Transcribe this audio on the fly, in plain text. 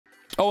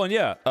Oh, and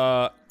yeah,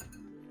 I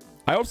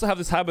also have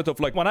this habit of,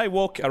 like, when I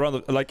walk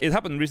around, like, it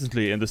happened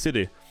recently in the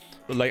city.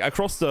 Like, I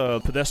crossed the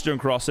pedestrian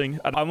crossing,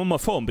 and I'm on my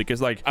phone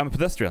because, like, I'm a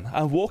pedestrian.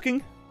 I'm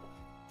walking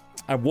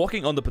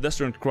on the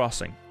pedestrian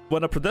crossing.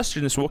 When a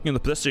pedestrian is walking on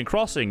the pedestrian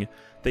crossing,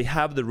 they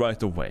have the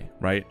right of way,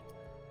 right?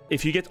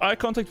 If you get eye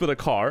contact with a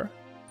car,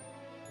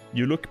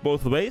 you look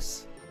both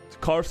ways. The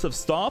cars have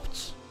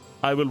stopped.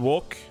 I will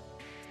walk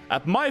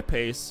at my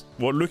pace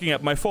while looking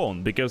at my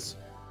phone because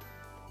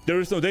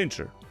there is no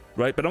danger,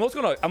 right? But I'm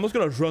not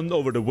gonna run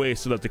over the way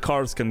so that the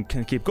cars can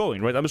keep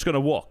going, right? I'm just gonna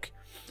walk.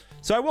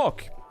 So I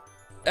walk,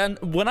 and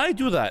when I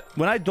do that,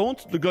 when I don't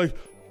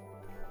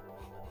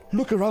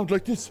look around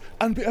like this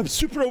and I'm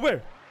super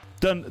aware,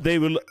 then they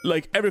will,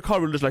 like, every car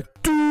will just like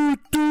doot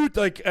doot,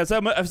 like as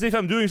if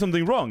I'm doing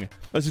something wrong.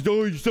 I said,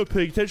 oh, you're still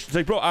paying attention. It's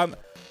like, bro, I'm,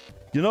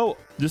 you know,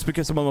 just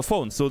because I'm on my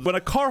phone. So when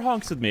a car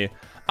honks at me,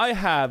 I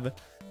have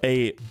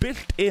a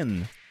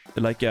built-in,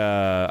 like,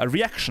 a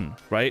reaction,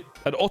 right?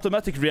 An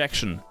automatic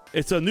reaction.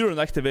 It's a neuron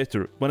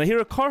activator. When I hear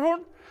a car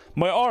horn,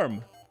 my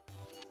arm,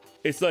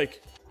 it's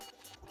like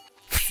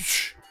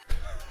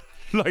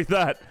like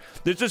that.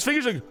 There's just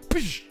fingers like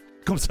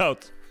comes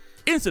out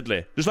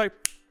instantly, just like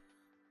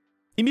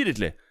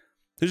immediately.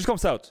 It just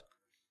comes out,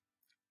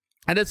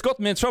 and it's got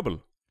me in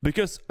trouble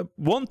because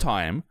one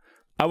time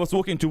I was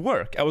walking to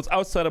work. I was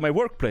outside of my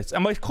workplace,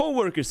 and my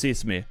coworker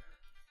sees me,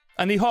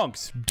 and he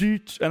honks,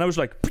 and I was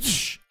like,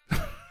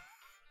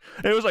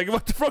 it was like,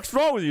 what the fuck's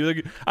wrong with you?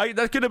 Like,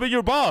 that could have been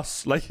your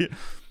boss. Like,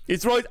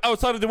 it's right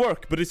outside of the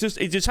work, but it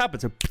just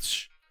happens.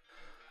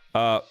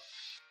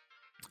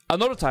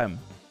 Another time,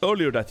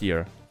 earlier that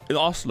year, in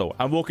Oslo,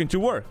 I'm walking to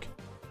work.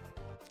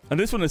 And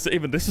this one is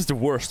this is the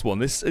worst one.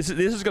 This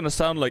is gonna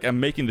sound like I'm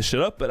making the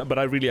shit up, but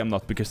I really am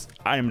not, because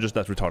I am just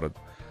that retarded.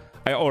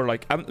 I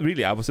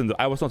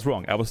was not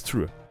wrong, I was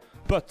true.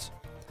 But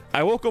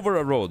I walk over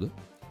a road.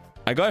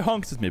 A guy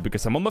honks at me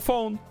because I'm on my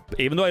phone,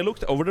 even though I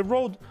looked over the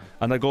road,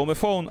 and I go on my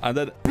phone, and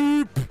then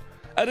boop,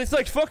 and it's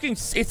like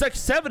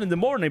 7 in the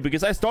morning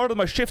because I started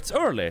my shifts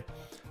early.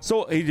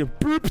 So he just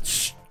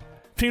boop,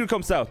 finger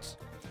comes out,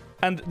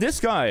 and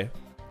this guy,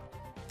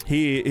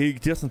 he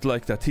doesn't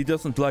like that. He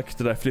doesn't like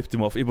that I flipped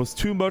him off. It was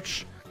too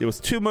much. It was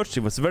too much.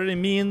 It was very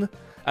mean,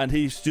 and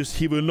he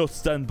will not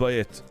stand by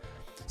it.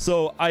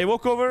 So I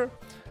walk over,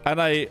 and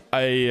I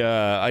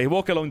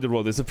walk along the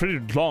road. It's a pretty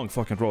long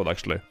fucking road,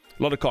 actually.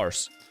 A lot of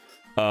cars.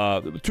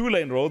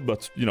 2-lane road,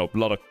 but, you know, a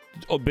lot of,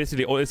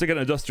 basically, it's like an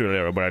industrial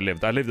area where I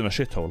lived. I lived in a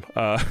shithole.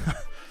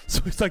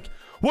 So it's like,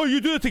 whoa, you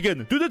do it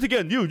again,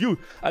 you.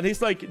 And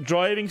he's like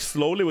driving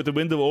slowly with the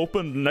window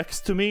open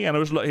next to me, and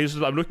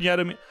I'm looking at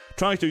him,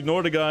 trying to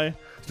ignore the guy.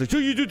 He's like,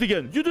 you do it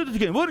again,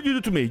 what did you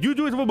do to me? You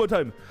do it one more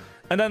time.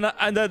 And then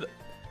I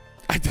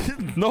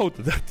didn't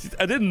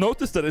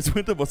notice that his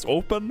window was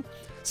open.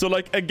 So,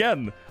 like,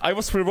 again, I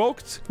was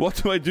provoked.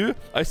 What do?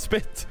 I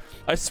spit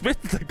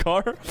in the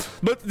car,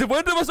 but the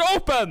window was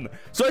open.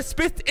 So I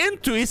spit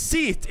into his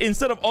seat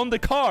instead of on the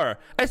car.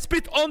 I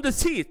spit on the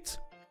seat.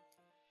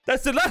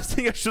 That's the last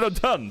thing I should have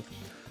done.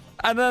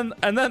 And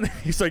then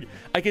he's like,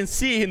 I can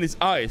see in his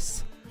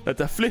eyes that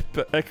a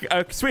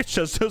switch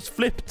has just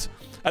flipped,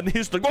 and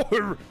he's like,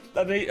 oh,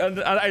 and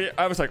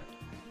I was like,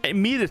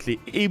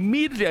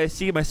 immediately I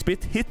see my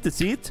spit hit the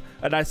seat,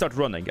 and I start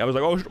running. I was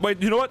like, oh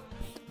wait, you know what?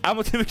 I'm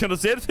not even gonna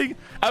say anything.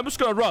 I'm just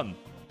gonna run.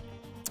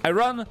 I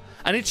run,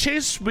 and he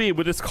chased me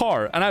with his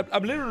car, and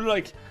I'm literally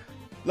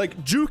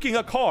like juking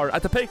a car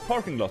at the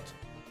parking lot.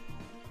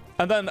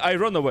 And then I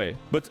run away.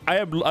 But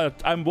I'm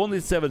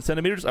 187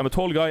 centimeters. I'm a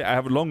tall guy. I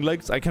have long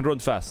legs. I can run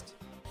fast.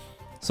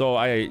 So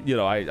I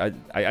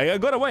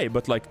got away,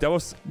 but like that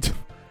was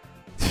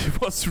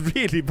it was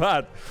really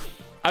bad.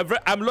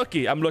 I'm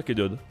lucky,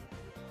 dude.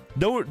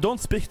 Don't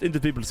spit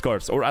into people's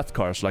cars or at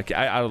cars. Like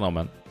I don't know,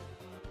 man.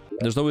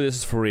 There's no way this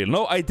is for real.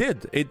 No, I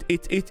did.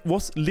 It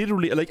was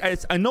literally like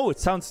I know it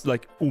sounds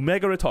like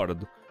omega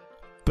retarded,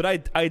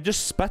 but I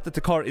just spat at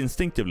the car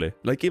instinctively.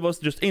 Like it was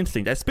just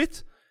instinct. I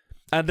spit,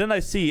 and then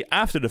I see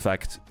after the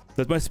fact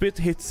that my spit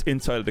hits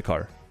inside of the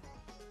car.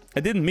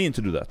 I didn't mean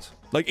to do that.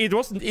 Like it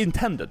wasn't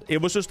intended.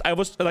 It was just I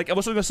wasn't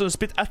gonna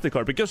spit at the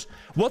car, because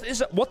what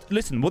is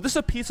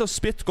a piece of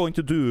spit going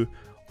to do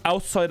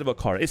outside of a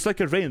car? It's like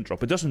a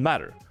raindrop. It doesn't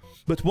matter.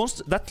 But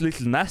once that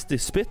little nasty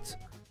spit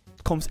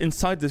comes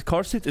inside the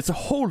car seat, it's a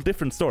whole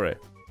different story.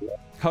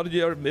 How did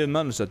you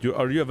manage that?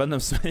 Are you a venom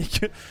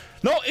snake?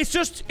 No,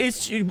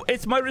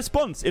 it's my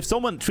response. If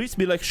someone treats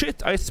me like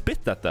shit, I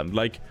spit at them,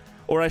 like,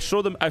 or I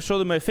show them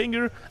my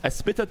finger, I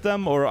spit at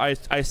them, or I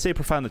say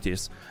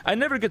profanities. I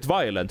never get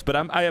violent, but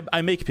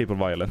I make people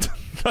violent.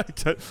 Like,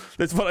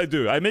 that's what I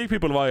do. I make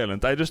people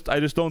violent. I just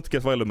don't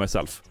get violent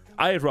myself.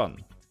 I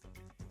run.